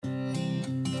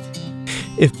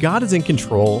If God is in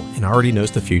control and already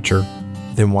knows the future,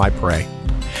 then why pray?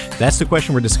 That's the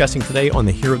question we're discussing today on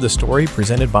the Hero of the Story,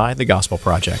 presented by the Gospel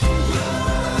Project.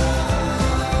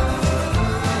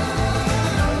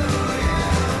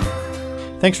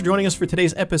 Thanks for joining us for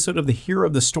today's episode of the Hero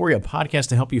of the Story, a podcast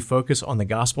to help you focus on the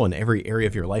gospel in every area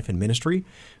of your life and ministry.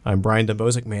 I'm Brian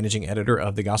Dombozik, managing editor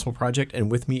of the Gospel Project, and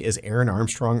with me is Aaron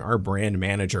Armstrong, our brand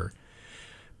manager.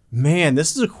 Man,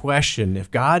 this is a question. If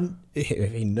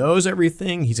he knows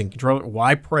everything, he's in control,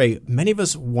 why pray? Many of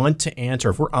us want to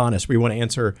answer. If we're honest, we want to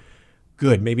answer,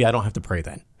 good, maybe I don't have to pray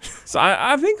then. So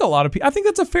I think a lot of people, I think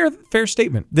that's a fair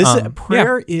statement.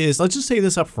 Prayer is, let's just say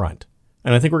this up front,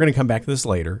 and I think we're going to come back to this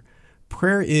later.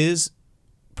 Prayer is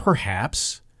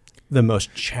perhaps the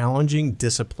most challenging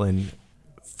discipline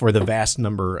for the vast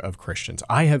number of Christians.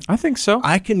 I think so.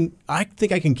 I think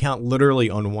I can count literally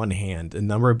on one hand the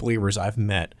number of believers I've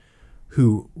met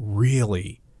who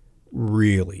really,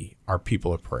 really are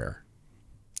people of prayer.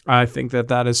 I think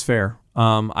that is fair.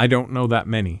 I don't know that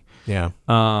many. Yeah.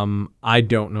 I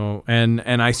don't know,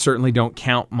 and I certainly don't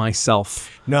count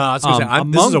myself. No, I was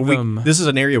going to say this is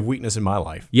an area of weakness in my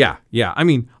life. Yeah. I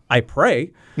mean, I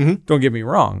pray. Mm-hmm. Don't get me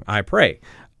wrong. I pray.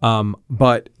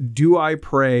 But do I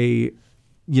pray?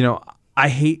 You know, I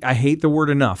hate the word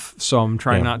enough, so I'm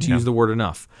trying not to use the word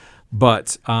enough.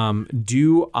 But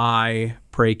do I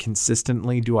pray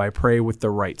consistently? Do I pray with the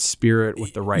right spirit,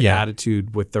 with the right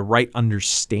attitude, with the right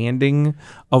understanding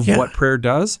of what prayer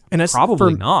does? And that's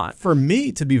probably not. For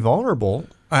me to be vulnerable,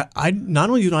 I not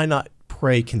only do I not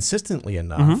pray consistently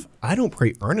enough, I don't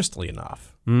pray earnestly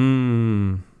enough.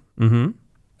 Mm-hmm.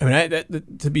 I mean,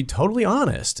 to be totally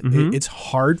honest, it's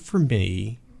hard for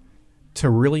me to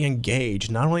really engage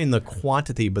not only in the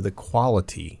quantity but the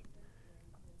quality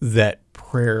that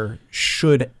prayer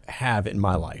should have in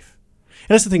my life.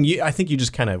 And that's the thing. I think you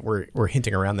just kind of we're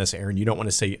hinting around this, Aaron. You don't want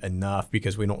to say enough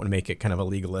because we don't want to make it kind of a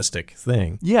legalistic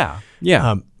thing. Yeah.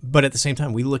 But at the same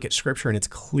time, we look at Scripture and it's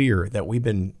clear that we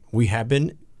have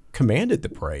been commanded to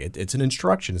pray. It's an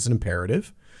instruction. It's an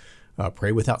imperative.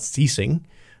 Pray without ceasing.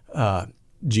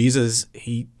 Jesus,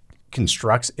 he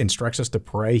instructs us to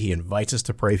pray. He invites us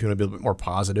to pray if you want to be a little bit more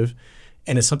positive.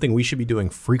 And it's something we should be doing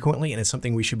frequently, and it's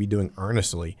something we should be doing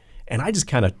earnestly. And I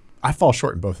fall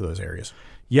short in both of those areas.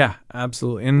 Yeah,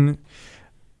 absolutely. And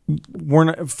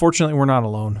fortunately, we're not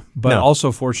alone. But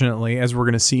also, fortunately, as we're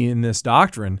going to see in this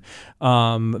doctrine,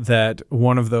 that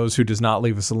one of those who does not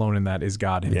leave us alone in that is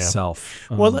God himself.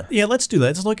 Let's do that.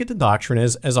 Let's look at the doctrine.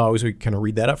 As always, we kind of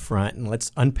read that up front, and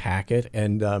let's unpack it.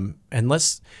 And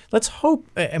let's hope,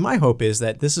 and my hope is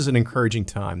that this is an encouraging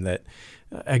time that,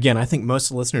 again, I think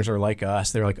most of the listeners are like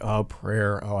us. They're like, oh,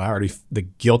 prayer. Oh, the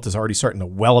guilt is already starting to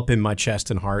well up in my chest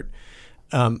and heart.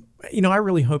 I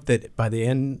really hope that by the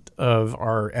end of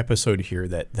our episode here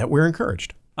that we're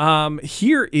encouraged.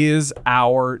 Here is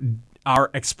our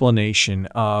explanation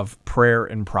of prayer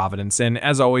in Providence. And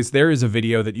as always, there is a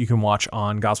video that you can watch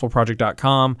on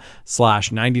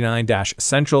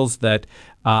gospelproject.com/99-essentials that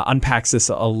unpacks this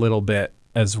a little bit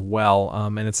as well.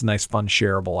 And it's a nice, fun,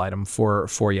 shareable item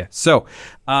for you. So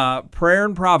prayer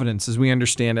in Providence, as we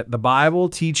understand it, the Bible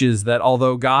teaches that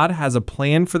although God has a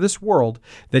plan for this world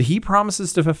that he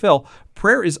promises to fulfill,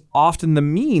 prayer is often the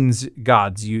means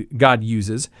God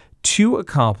uses to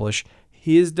accomplish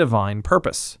his divine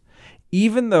purpose.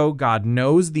 Even though God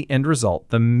knows the end result,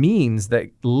 the means that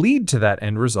lead to that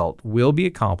end result will be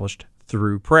accomplished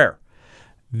through prayer.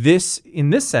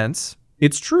 In this sense,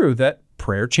 it's true that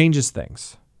prayer changes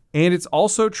things. And it's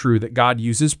also true that God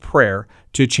uses prayer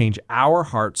to change our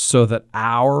hearts so that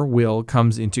our will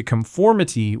comes into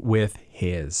conformity with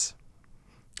his.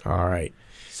 All right.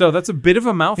 So that's a bit of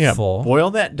a mouthful. Yeah,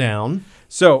 boil that down.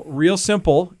 So real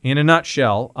simple, in a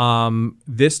nutshell,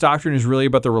 this doctrine is really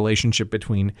about the relationship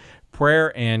between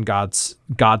prayer and God's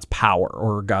power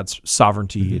or God's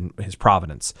sovereignty and his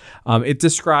providence. It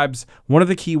describes one of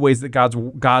the key ways that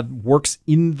God works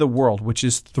in the world, which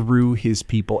is through his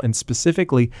people and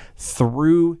specifically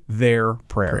through their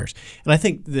prayers. And I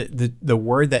think the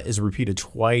word that is repeated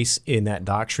twice in that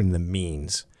doctrine, the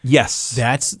means. Yes.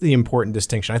 That's the important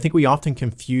distinction. I think we often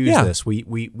confuse this.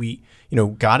 We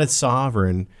God is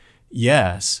sovereign,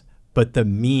 yes, but the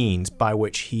means by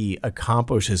which he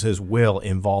accomplishes his will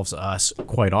involves us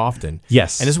quite often.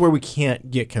 Yes. And this is where we can't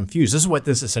get confused. This is what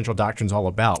this essential doctrine is all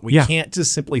about. We can't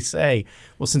just simply say,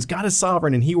 well, since God is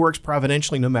sovereign and he works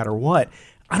providentially no matter what,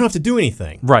 I don't have to do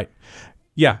anything. Right.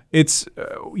 Yeah, it's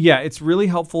really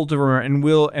helpful to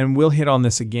remember, and we'll hit on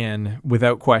this again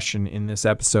without question in this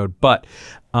episode. But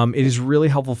it is really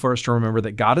helpful for us to remember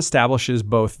that God establishes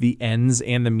both the ends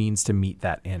and the means to meet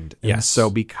that end. And so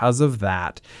because of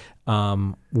that,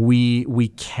 We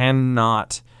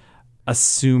cannot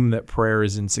assume that prayer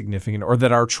is insignificant or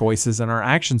that our choices and our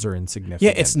actions are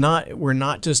insignificant. Yeah, it's not. We're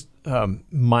not just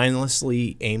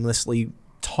mindlessly, aimlessly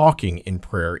talking in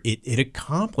prayer. It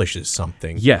accomplishes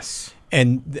something. Yes.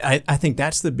 And I think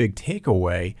that's the big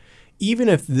takeaway. Even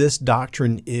if this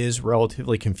doctrine is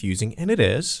relatively confusing, and it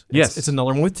is, it's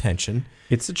another one with tension.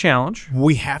 It's a challenge.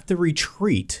 We have to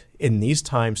retreat in these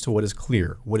times to what is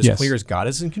clear. What is clear is God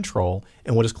is in control,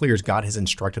 and what is clear is God has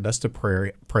instructed us to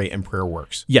pray, and prayer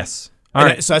works. Yes. All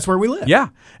right. So that's where we live. Yeah.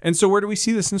 And so where do we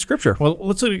see this in Scripture? Well,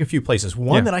 let's look at a few places.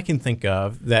 One that I can think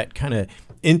of that kind of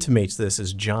intimates this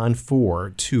is John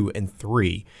 4, 2, and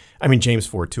 3. I mean, James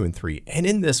 4, 2, and 3. And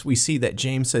in this, we see that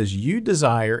James says, you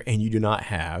desire and you do not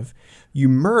have. You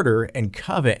murder and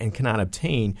covet and cannot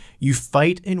obtain. You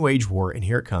fight and wage war. And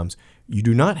here it comes. You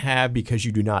do not have because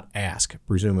you do not ask.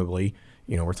 Presumably,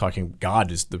 we're talking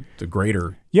God is the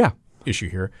greater issue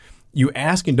here. You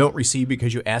ask and don't receive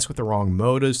because you ask with the wrong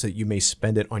motives that you may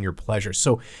spend it on your pleasure.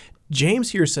 So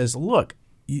James here says, look,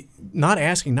 not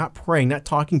asking, not praying, not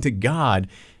talking to God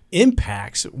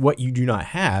impacts what you do not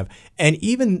have. And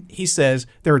even he says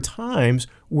there are times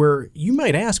where you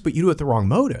might ask, but you do it with the wrong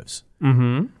motives.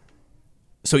 Mm-hmm.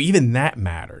 So even that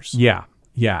matters. Yeah.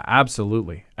 Yeah,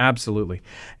 absolutely. Absolutely.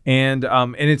 And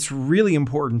it's really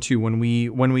important too when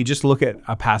we just look at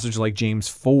a passage like James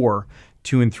 4,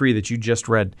 2 and 3 that you just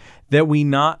read, that we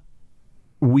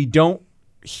don't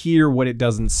hear what it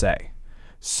doesn't say.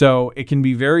 So it can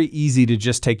be very easy to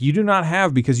just take you do not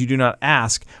have because you do not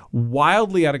ask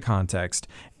wildly out of context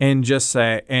and just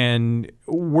say, and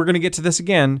we're going to get to this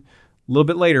again a little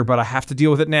bit later, but I have to deal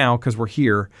with it now because we're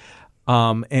here,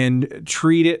 and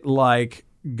treat it like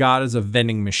God is a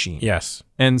vending machine. Yes.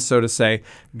 And so to say,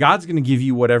 God's going to give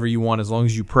you whatever you want as long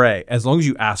as you pray, as long as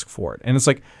you ask for it. And it's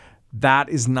like, that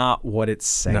is not what it's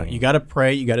saying. No, you got to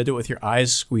pray. You got to do it with your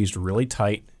eyes squeezed really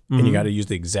tight, and you got to use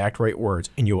the exact right words,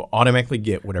 and you will automatically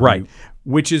get whatever you...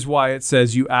 Which is why it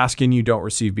says you ask and you don't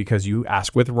receive because you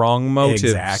ask with wrong motives.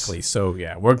 Exactly. So,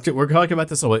 yeah, we're talking about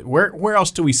this a little bit. Where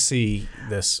else do we see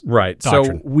this doctrine?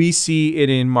 So we see it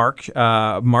in Mark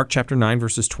chapter 9,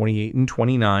 verses 28 and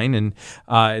 29. And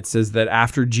it says that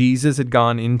after Jesus had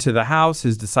gone into the house,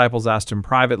 his disciples asked him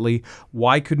privately,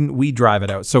 why couldn't we drive it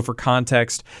out? So for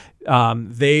context,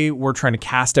 they were trying to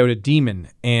cast out a demon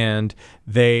and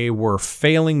they were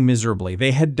failing miserably.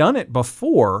 They had done it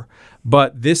before,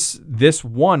 but this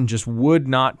one just would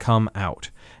not come out.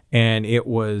 And it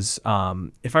was,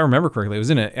 if I remember correctly, it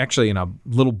was actually in a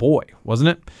little boy, wasn't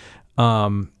it?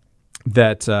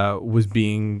 That was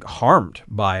being harmed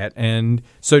by it. And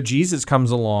so Jesus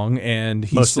comes along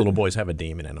and most little boys have a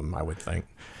demon in them, I would think.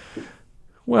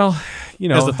 Well,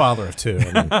 as the father of two.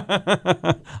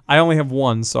 I only have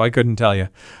one, so I couldn't tell you.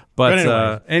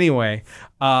 But anyway,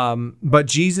 but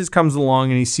Jesus comes along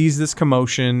and he sees this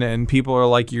commotion, and people are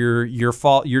like, "Your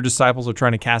fault. Your disciples are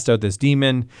trying to cast out this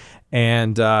demon,"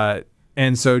 and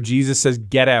so Jesus says,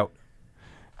 "Get out."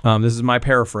 This is my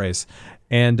paraphrase,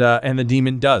 and the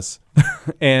demon does,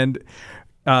 and.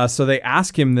 So they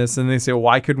ask him this, and they say, well,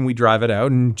 why couldn't we drive it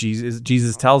out? And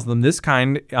Jesus tells them this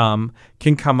kind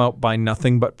can come out by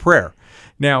nothing but prayer.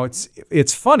 Now,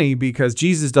 it's funny because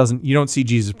you don't see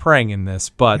Jesus praying in this,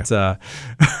 but... Yeah,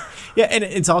 and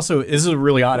it's also, this is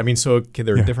really odd. I mean, so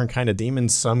there are different kind of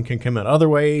demons. Some can come out other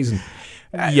ways. And,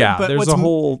 but there's a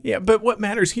whole... Yeah, but what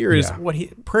matters here is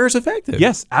prayer is effective.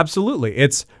 Yes, absolutely.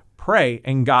 It's pray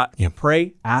and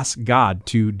pray, ask God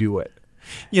to do it.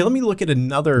 Yeah, let me look at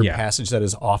another passage that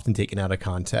is often taken out of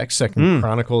context, 2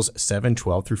 Chronicles 7,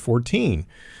 12 through 14.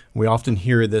 We often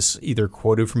hear this either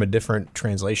quoted from a different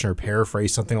translation or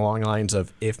paraphrased, something along the lines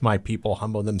of, if my people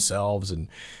humble themselves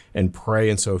and pray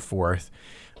and so forth.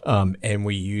 And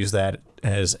we use that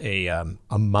as a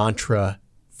mantra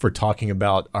for talking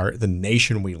about the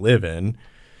nation we live in.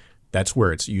 That's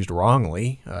where it's used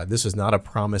wrongly. This is not a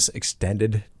promise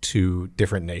extended to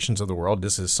different nations of the world.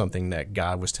 This is something that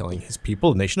God was telling his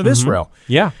people, the nation of Israel.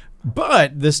 Yeah.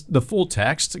 But the full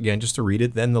text, again, just to read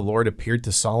it, then the Lord appeared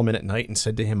to Solomon at night and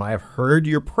said to him, I have heard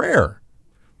your prayer.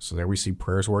 So there we see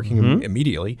prayers working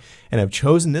immediately. And have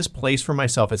chosen this place for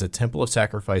myself as a temple of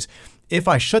sacrifice. If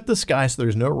I shut the sky so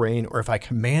there's no rain, or if I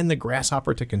command the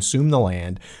grasshopper to consume the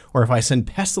land, or if I send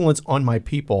pestilence on my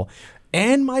people,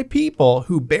 and my people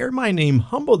who bear my name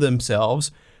humble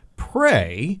themselves,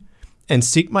 pray, and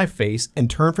seek my face, and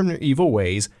turn from their evil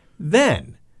ways,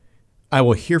 then I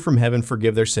will hear from heaven,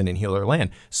 forgive their sin, and heal their land.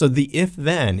 So the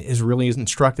if-then is really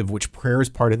instructive, which prayer is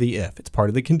part of the if. It's part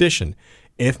of the condition.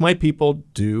 If my people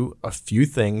do a few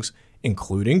things,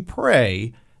 including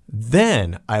pray,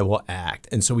 then I will act.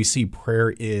 And so we see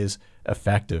prayer is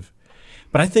effective.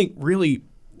 But I think really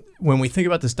when we think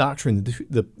about this doctrine,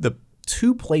 the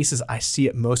two places I see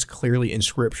it most clearly in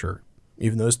Scripture,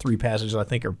 even those three passages I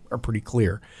think are pretty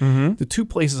clear. Mm-hmm. The two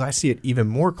places I see it even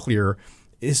more clear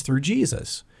is through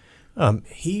Jesus.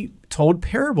 He told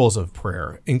parables of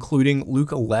prayer, including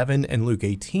Luke 11 and Luke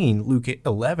 18. Luke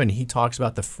 11, he talks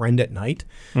about the friend at night.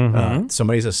 Mm-hmm.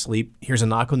 Somebody's asleep. Here's a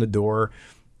knock on the door.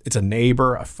 It's a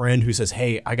neighbor, a friend who says,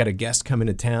 hey, I got a guest coming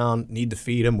to town, need to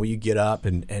feed him. Will you get up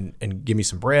and give me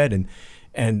some bread?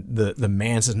 And the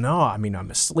man says, no, I mean, I'm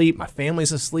asleep. My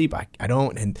family's asleep. I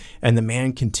don't. And the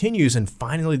man continues, and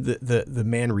finally the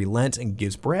man relents and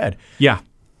gives bread. Yeah.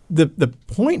 The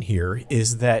point here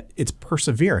is that it's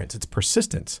perseverance, it's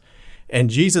persistence. And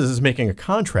Jesus is making a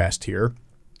contrast here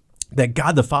that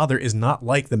God the Father is not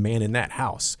like the man in that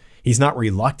house. He's not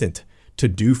reluctant to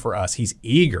do for us. He's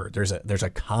eager. There's a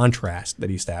contrast that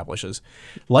he establishes.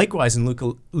 Likewise, in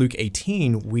Luke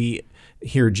 18, we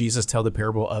hear Jesus tell the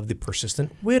parable of the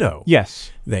persistent widow.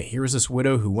 Yes. That here was this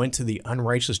widow who went to the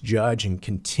unrighteous judge and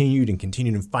continued,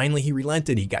 and finally he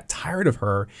relented. He got tired of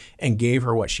her and gave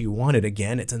her what she wanted.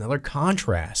 Again, it's another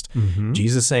contrast. Mm-hmm.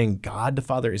 Jesus saying God the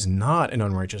Father is not an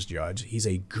unrighteous judge. He's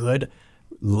a good,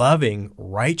 loving,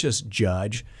 righteous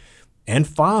judge and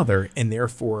Father, and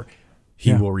therefore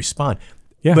he will respond.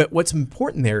 Yeah. But what's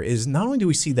important there is not only do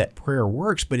we see that prayer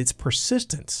works, but it's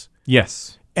persistence.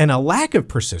 Yes. And a lack of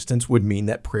persistence would mean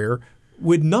that prayer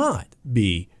would not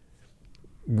be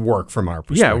work from our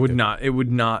perspective. Yeah, it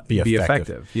would not be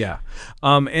effective. Yeah.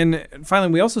 And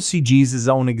finally, we also see Jesus'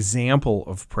 own example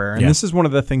of prayer. And this is one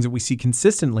of the things that we see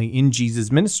consistently in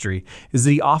Jesus' ministry, is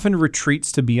that he often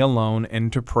retreats to be alone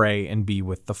and to pray and be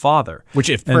with the Father. Which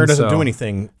if prayer doesn't do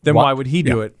anything, then why would he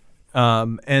do it?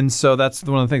 And so that's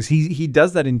one of the things. He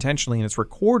does that intentionally, and it's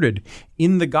recorded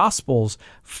in the Gospels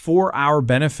for our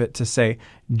benefit to say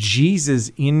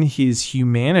Jesus in his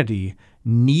humanity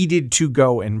needed to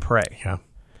go and pray. Yeah.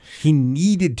 He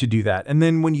needed to do that. And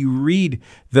then when you read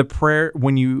the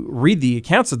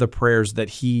accounts of the prayers that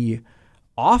he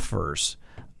offers,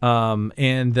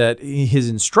 and that his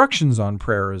instructions on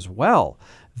prayer as well,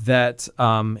 that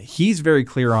he's very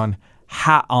clear on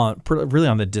really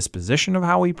on the disposition of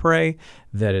how we pray,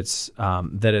 that it's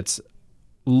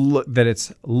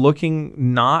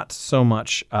looking not so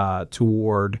much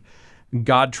toward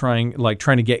God trying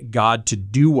to get God to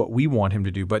do what we want him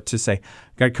to do, but to say,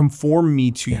 God, conform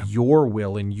me to your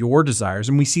will and your desires.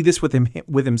 And we see this with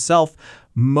himself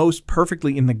most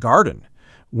perfectly in the garden,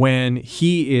 when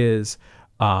he is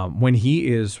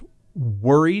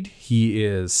worried, he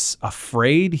is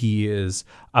afraid, he is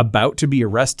about to be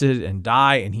arrested and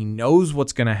die, and he knows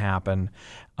what's going to happen.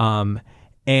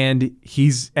 And he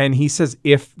says,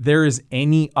 if there is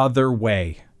any other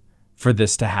way for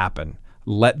this to happen,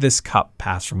 let this cup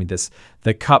pass from me.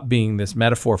 The cup being this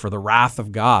metaphor for the wrath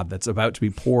of God that's about to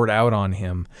be poured out on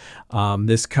him.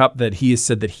 This cup that he has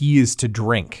said that he is to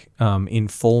drink in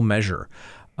full measure.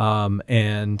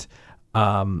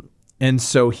 And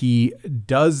so he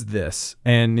does this,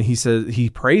 and he says, he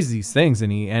prays these things,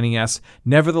 and he asks,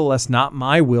 nevertheless, not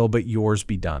my will, but yours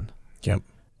be done. Yep.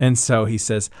 And so he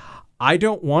says, I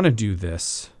don't want to do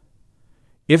this.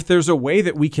 If there's a way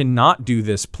that we cannot do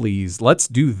this, please, let's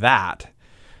do that.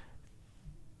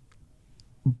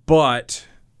 But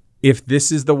if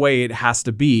this is the way it has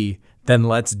to be, then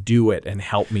let's do it and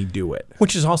help me do it.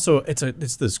 Which is also, it's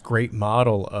this great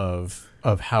model of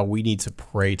how we need to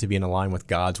pray to be in line with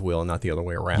God's will and not the other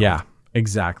way around. Yeah,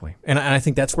 exactly. And I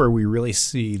think that's where we really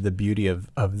see the beauty of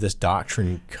this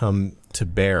doctrine come to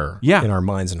bear in our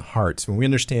minds and hearts. When we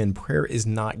understand prayer is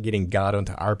not getting God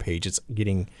onto our page, it's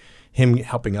getting him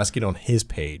helping us get on his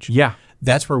page. Yeah.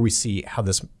 That's where we see how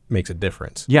this makes a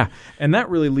difference. Yeah. And that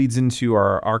really leads into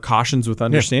our cautions with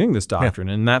understanding this doctrine.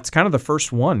 Yeah. And that's kind of the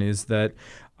first one, is that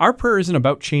our prayer isn't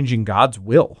about changing God's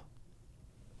will.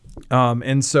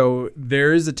 And so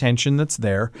there is a tension that's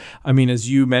there. I mean, as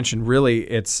you mentioned, really,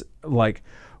 it's like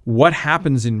what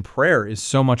happens in prayer is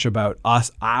so much about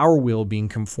our will being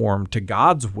conformed to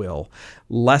God's will,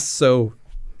 less so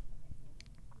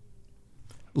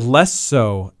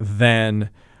than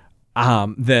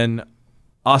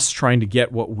us trying to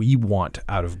get what we want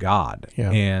out of God.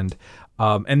 Yeah.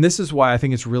 And this is why I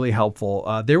think it's really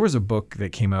helpful. There was a book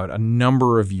that came out a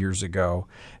number of years ago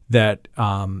that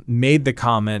made the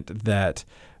comment that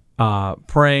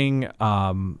praying,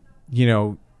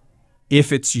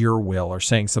 if it's your will, or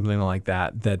saying something like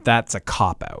that's a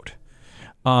cop-out.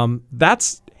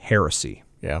 That's heresy.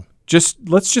 Yeah.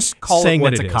 Let's just call saying it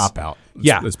what that's it a is. cop-out.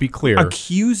 Let's be clear.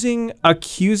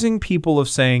 Accusing people of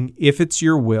saying, if it's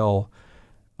your will,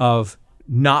 of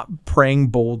not praying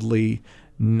boldly,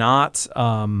 not,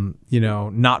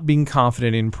 not being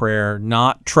confident in prayer,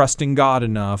 not trusting God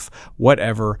enough,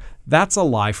 whatever, that's a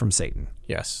lie from Satan.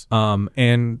 Yes.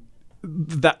 And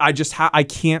that I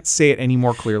can't say it any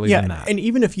more clearly than that. And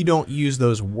even if you don't use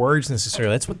those words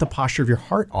necessarily, that's what the posture of your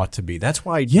heart ought to be. That's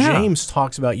why James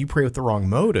talks about you pray with the wrong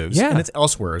motives, and it's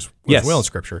elsewhere as well in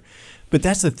Scripture. But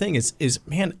that's the thing is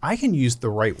man, I can use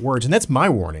the right words, and that's my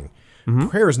warning.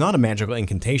 Prayer is not a magical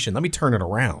incantation. Let me turn it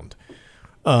around.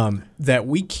 That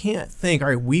we can't think, all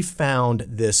right, we found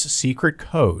this secret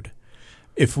code.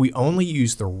 If we only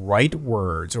use the right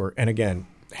words, and again,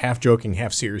 half joking,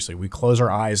 half seriously, we close our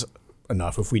eyes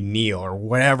enough, if we kneel or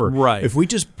whatever, right? If we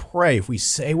just pray, if we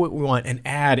say what we want and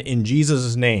add in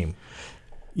Jesus' name,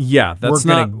 we're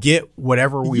going to get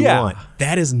whatever we want.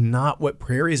 That is not what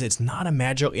prayer is. It's not a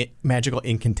magical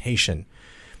incantation.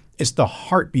 It's the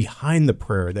heart behind the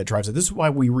prayer that drives it. This is why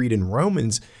we read in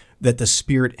Romans that the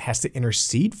Spirit has to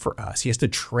intercede for us. He has to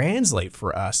translate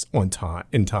for us in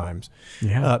times.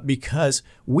 Because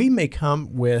we may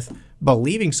come with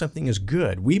believing something is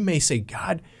good. We may say,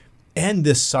 God, end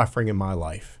this suffering in my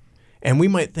life. And we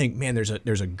might think, man, there's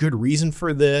a good reason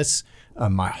for this.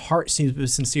 My heart seems to be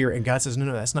sincere. And God says,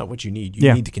 no, that's not what you need.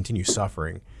 You need to continue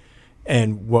suffering.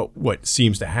 And what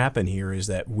seems to happen here is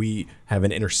that we have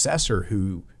an intercessor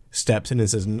who steps in and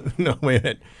says, no, wait a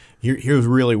minute. Here's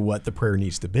really what the prayer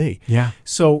needs to be. Yeah.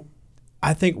 So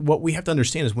I think what we have to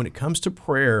understand is when it comes to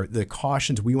prayer, the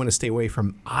cautions, we want to stay away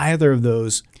from either of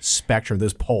those spectrum,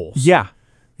 those poles. Yeah,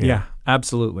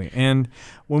 absolutely. And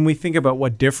when we think about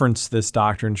what difference this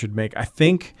doctrine should make, I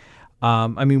think,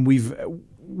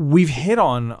 we've hit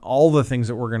on all the things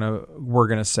that we're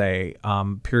gonna say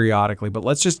periodically, but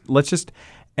let's just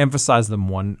emphasize them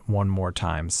one more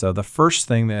time. So the first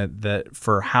thing that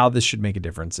for how this should make a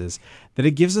difference is that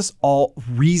it gives us all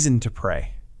reason to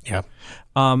pray. Yeah.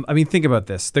 Think about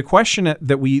this. The question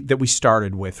that we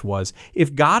started with was,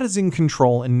 if God is in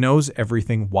control and knows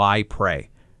everything, why pray?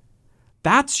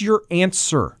 That's your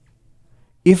answer.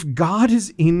 If God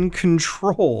is in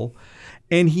control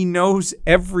and he knows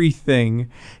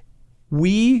everything,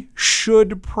 we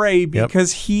should pray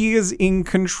because he is in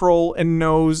control and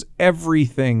knows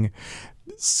everything.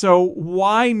 So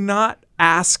why not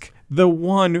ask the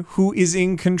one who is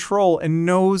in control and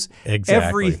knows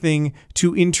everything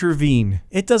to intervene?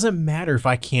 It doesn't matter if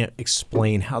I can't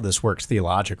explain how this works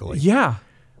theologically. Yeah.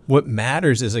 What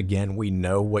matters is, again, we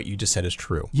know what you just said is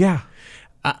true. Yeah.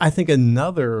 I think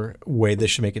another way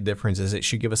this should make a difference is it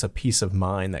should give us a peace of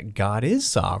mind that God is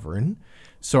sovereign.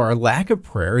 So our lack of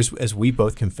prayer, as we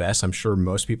both confess, I'm sure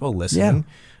most people listening,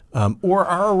 or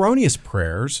our erroneous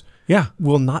prayers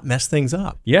will not mess things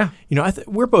up. Yeah.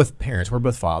 We're both parents. We're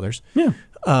both fathers. Yeah.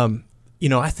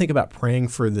 I think about praying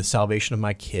for the salvation of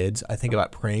my kids. I think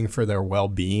about praying for their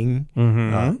well-being,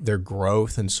 their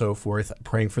growth and so forth,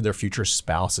 praying for their future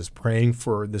spouses, praying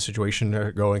for the situation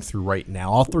they're going through right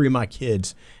now. All three of my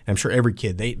kids, I'm sure every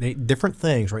kid, they different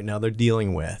things right now they're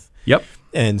dealing with. Yep.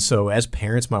 And so as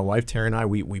parents, my wife, Tara, and I,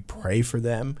 we pray for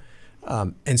them.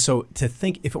 And so to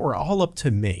think, if it were all up to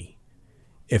me,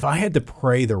 if I had to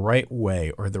pray the right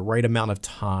way or the right amount of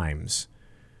times,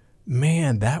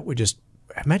 man, that would just,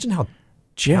 imagine how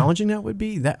challenging that would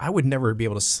be. That I would never be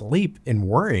able to sleep in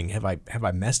worrying. Have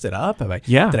I messed it up?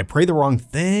 Did I pray the wrong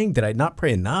thing? Did I not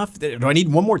pray enough? Do I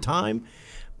need one more time?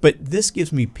 But this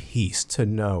gives me peace to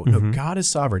know, no, God is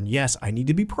sovereign. Yes, I need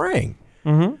to be praying.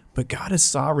 But God is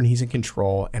sovereign. He's in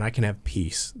control, and I can have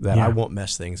peace that I won't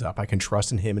mess things up. I can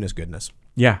trust in him and his goodness.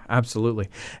 Yeah, absolutely.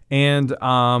 And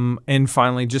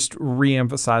finally, just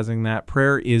re-emphasizing that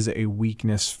prayer is a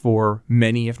weakness for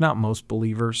many, if not most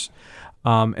believers.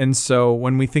 And so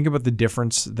when we think about the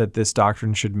difference that this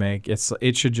doctrine should make,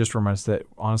 it should just remind us that,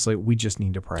 honestly, we just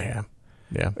need to pray.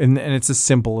 Yeah. And it's as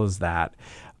simple as that.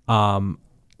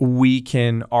 We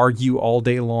can argue all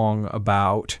day long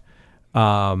about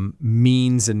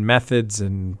means and methods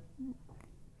and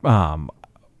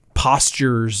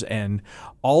postures and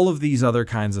all of these other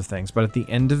kinds of things. But at the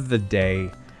end of the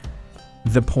day,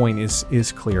 the point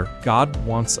is clear. God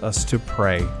wants us to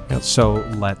pray. So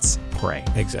let's pray.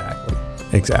 Exactly.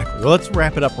 Well, let's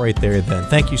wrap it up right there then.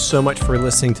 Thank you so much for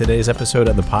listening to today's episode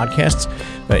of the podcast.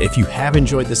 If you have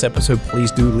enjoyed this episode,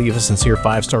 please do leave a sincere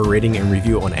 5-star rating and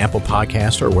review on Apple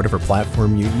Podcasts or whatever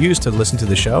platform you use to listen to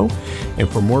the show. And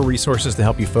for more resources to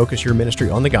help you focus your ministry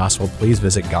on the gospel, please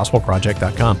visit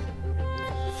gospelproject.com.